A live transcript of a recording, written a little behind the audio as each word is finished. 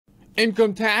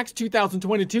Income tax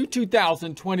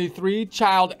 2022-2023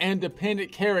 child and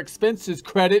dependent care expenses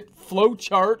credit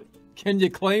flowchart. Can you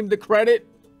claim the credit?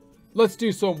 Let's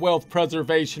do some wealth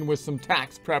preservation with some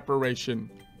tax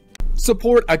preparation.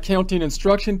 Support accounting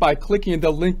instruction by clicking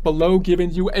the link below, giving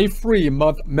you a free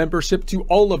month membership to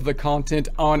all of the content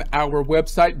on our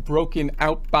website, broken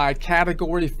out by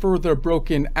category, further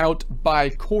broken out by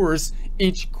course.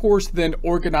 Each course then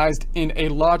organized in a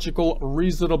logical,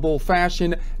 reasonable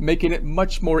fashion, making it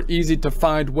much more easy to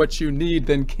find what you need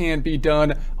than can be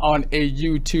done on a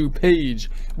YouTube page.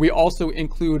 We also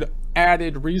include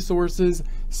added resources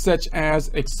such as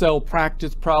Excel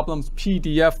practice problems,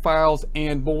 PDF files,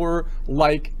 and more,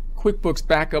 like QuickBooks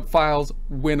backup files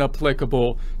when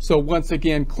applicable. So once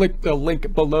again, click the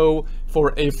link below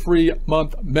for a free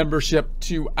month membership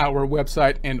to our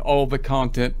website and all the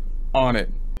content on it.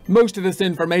 Most of this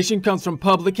information comes from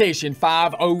publication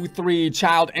 503,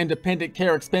 Child and Dependent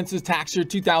Care Expenses, Tax Year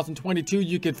 2022.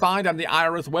 You can find on the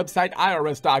IRS website,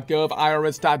 irs.gov,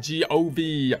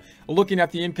 irs.gov. Looking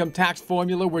at the income tax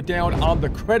formula, we're down on the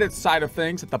credit side of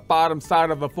things at the bottom side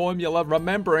of the formula,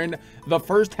 remembering the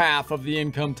first half of the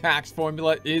income tax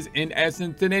formula is in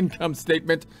essence an income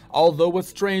statement, although a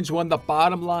strange one, the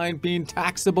bottom line being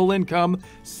taxable income,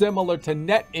 similar to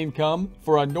net income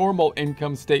for a normal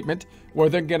income statement. We're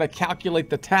then going to calculate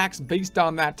the tax based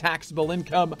on that taxable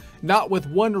income, not with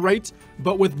one rate,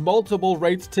 but with multiple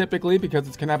rates typically, because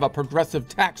it's going to have a progressive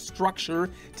tax structure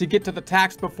to get to the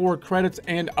tax before credits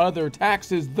and other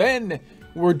taxes. Then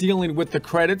we're dealing with the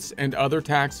credits and other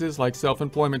taxes like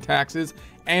self-employment taxes,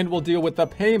 and we'll deal with the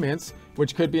payments,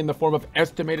 which could be in the form of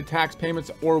estimated tax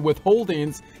payments or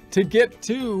withholdings, to get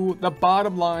to the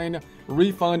bottom line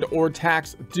refund or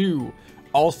tax due.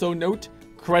 Also note,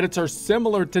 credits are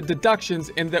similar to deductions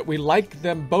in that we like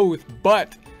them both,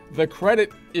 but the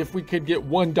credit, if we could get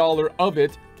 $1 of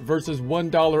it versus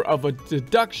 $1 of a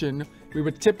deduction, we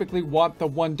would typically want the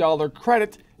 $1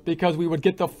 credit because we would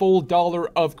get the full dollar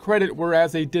of credit,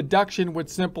 whereas a deduction would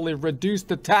simply reduce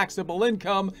the taxable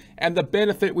income, and the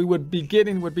benefit we would be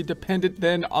getting would be dependent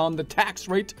then on the tax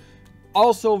rate.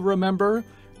 Also remember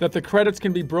that the credits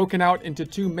can be broken out into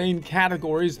two main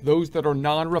categories, those that are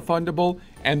non-refundable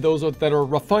and those that are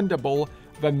refundable.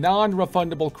 The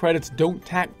non-refundable credits don't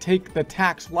take the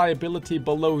tax liability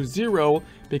below zero,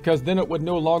 because then it would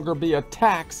no longer be a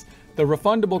tax. The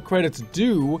refundable credits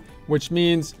do, which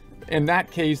means in that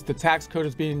case, the tax code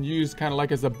is being used kind of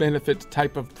like as a benefit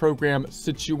type of program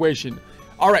situation.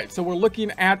 All right, so we're looking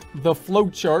at the flow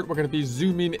chart. We're going to be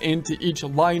zooming into each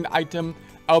line item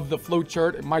of the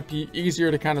flowchart. It might be easier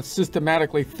to kind of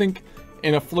systematically think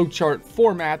in a flowchart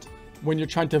format when you're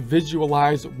trying to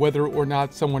visualize whether or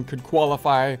not someone could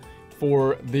qualify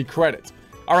for the credit.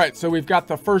 All right, so we've got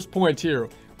the first point here.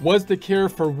 Was the care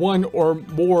for one or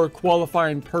more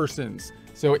qualifying persons?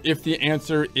 So if the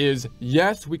answer is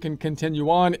yes, we can continue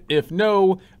on. If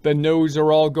no, the no's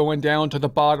are all going down to the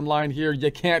bottom line here.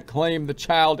 You can't claim the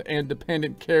child and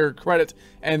dependent care credit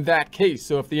in that case.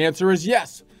 So if the answer is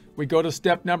yes, we go to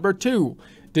step number 2.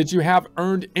 Did you have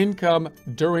earned income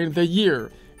during the year?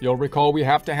 You'll recall we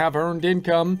have to have earned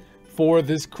income for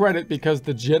this credit because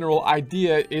the general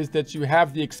idea is that you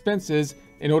have the expenses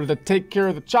in order to take care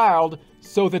of the child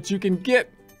so that you can get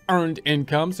earned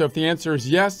income. So if the answer is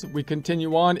yes, we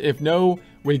continue on. If no,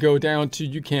 we go down to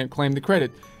you can't claim the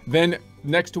credit. Then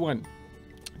next one,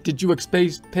 did you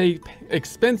pay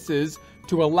expenses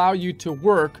to allow you to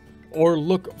work or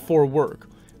look for work?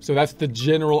 So that's the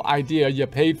general idea. You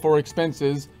paid for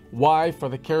expenses. Why? For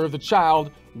the care of the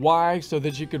child. Why? So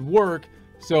that you could work.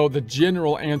 So the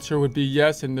general answer would be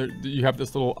yes. And there, you have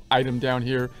this little item down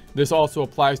here. This also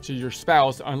applies to your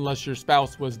spouse unless your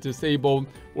spouse was disabled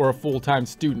or a full-time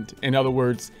student. In other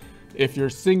words, if you're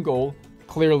single,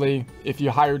 clearly, if you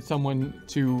hired someone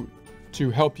to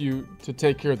help you to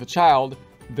take care of the child,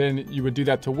 then you would do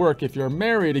that to work. If you're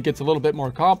married, it gets a little bit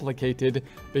more complicated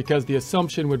because the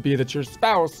assumption would be that your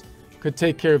spouse could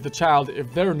take care of the child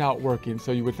if they're not working.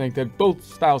 So you would think that both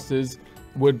spouses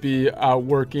would be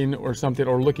working or something,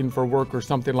 or looking for work or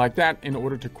something like that in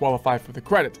order to qualify for the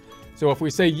credit. So if we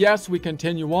say yes, we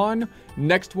continue on.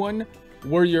 Next one,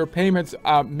 were your payments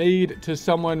made to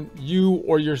someone you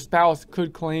or your spouse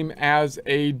could claim as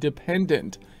a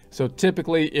dependent? So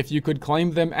typically, if you could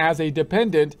claim them as a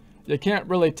dependent, you can't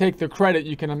really take the credit.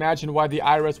 You can imagine why the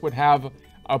IRS would have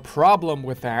a problem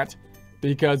with that,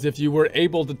 because if you were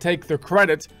able to take the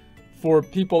credit for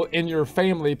people in your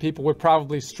family, people would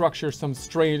probably structure some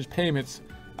strange payments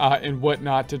and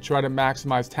whatnot to try to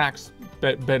maximize tax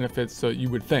benefits, so you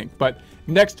would think. But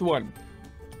next one,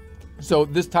 So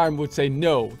this time would say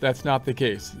no, that's not the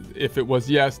case. If it was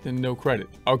yes, then no credit.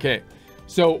 Okay.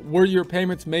 So were your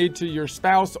payments made to your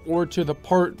spouse or to the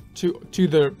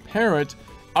parent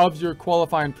of your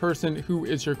qualifying person who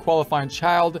is your qualifying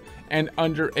child and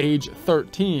under age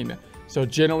 13? So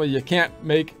generally you can't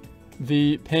make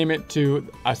the payment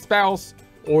to a spouse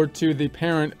or to the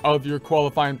parent of your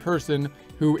qualifying person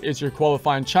who is your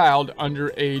qualifying child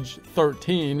under age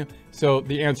 13. So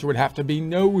the answer would have to be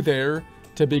no there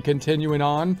to be continuing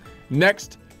on.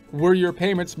 Next, were your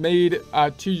payments made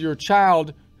to your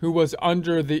child who was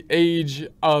under the age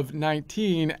of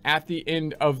 19 at the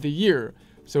end of the year?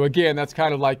 So again, that's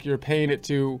kind of like you're paying it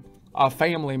to a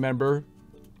family member.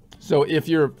 So if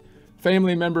your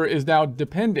family member is now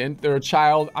dependent, they're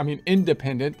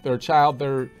independent, they're a child,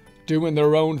 they're doing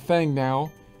their own thing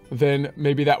now, then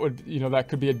maybe that would, that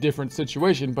could be a different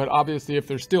situation. But obviously if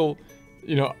they're still,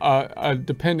 a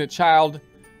dependent child,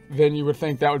 then you would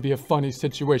think that would be a funny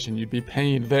situation. You'd be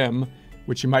paying them,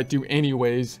 which you might do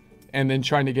anyways, and then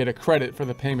trying to get a credit for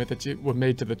the payment that you were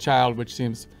made to the child, which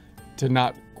seems to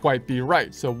not quite be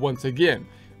right. So once again,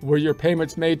 were your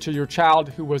payments made to your child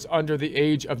who was under the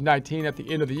age of 19 at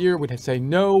the end of the year? We'd say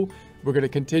no. We're going to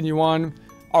continue on.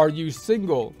 Are you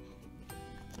single?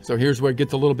 So here's where it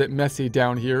gets a little bit messy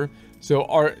down here. So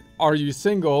are you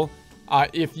single?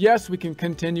 If yes, we can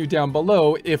continue down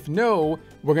below. If no,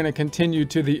 we're going to continue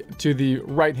to the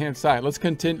right hand side. Let's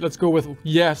go with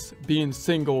yes, being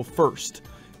single first.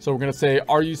 So we're going to say,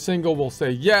 are you single? We'll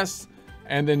say yes.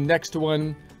 And then next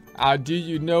one, do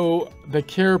you know the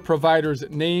care provider's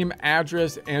name,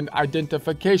 address, and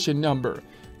identification number?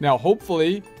 Now,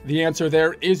 hopefully the answer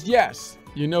there is yes.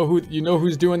 You know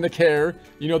who's doing the care.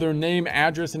 You know their name,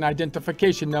 address, and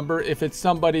identification number. If it's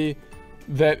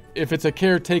a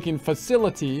caretaking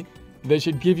facility, they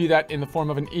should give you that in the form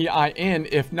of an EIN.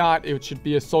 If not, it should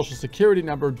be a social security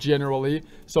number generally.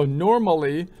 So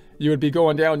normally you would be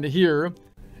going down to here.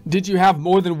 Did you have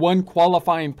more than one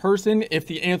qualifying person? If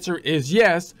the answer is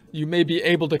yes, you may be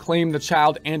able to claim the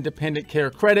child and dependent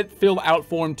care credit. Fill out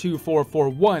form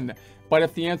 2441. But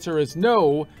if the answer is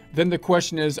no, then the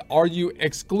question is, are you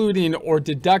excluding or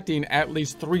deducting at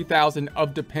least $3,000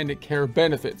 of dependent care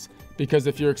benefits? Because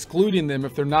if you're excluding them,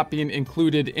 if they're not being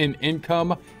included in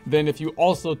income, then if you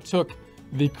also took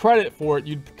the credit for it,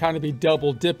 you'd kind of be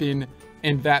double dipping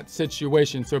in that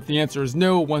situation. So if the answer is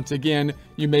no, once again,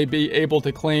 you may be able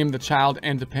to claim the child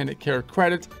and dependent care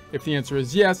credit. If the answer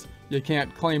is yes, you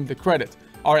can't claim the credit.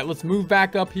 All right, let's move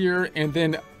back up here and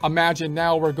then imagine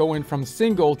now we're going from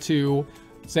single to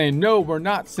saying, no, we're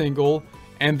not single.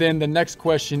 And then the next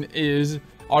question is,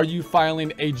 are you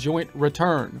filing a joint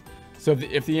return? So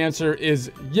if the answer is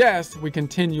yes, we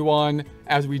continue on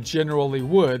as we generally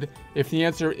would. If the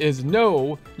answer is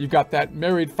no, you've got that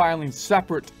married filing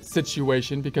separate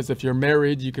situation, because if you're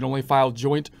married, you can only file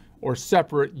joint or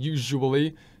separate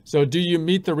usually. So do you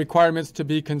meet the requirements to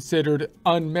be considered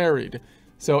unmarried?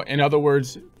 So in other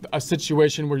words, a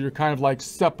situation where you're kind of like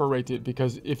separated,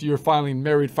 because if you're filing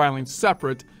married filing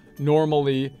separate,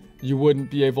 normally you wouldn't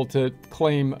be able to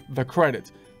claim the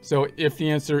credit. So if the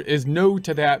answer is no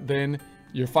to that, then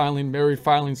you're filing married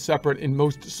filing separate in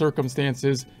most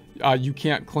circumstances. You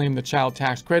can't claim the child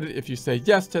tax credit. If you say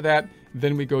yes to that,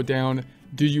 then we go down.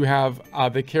 Do you have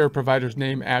the care provider's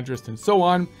name, address, and so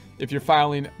on? If you're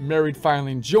filing married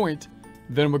filing joint,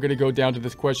 then we're going to go down to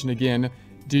this question again.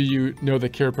 Do you know the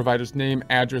care provider's name,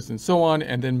 address, and so on?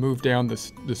 And then move down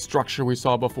the structure we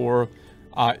saw before.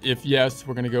 If yes,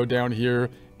 we're going to go down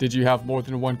here. Did you have more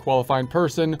than one qualifying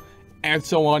person? And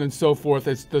so on and so forth.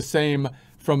 It's the same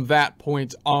from that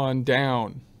point on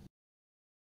down.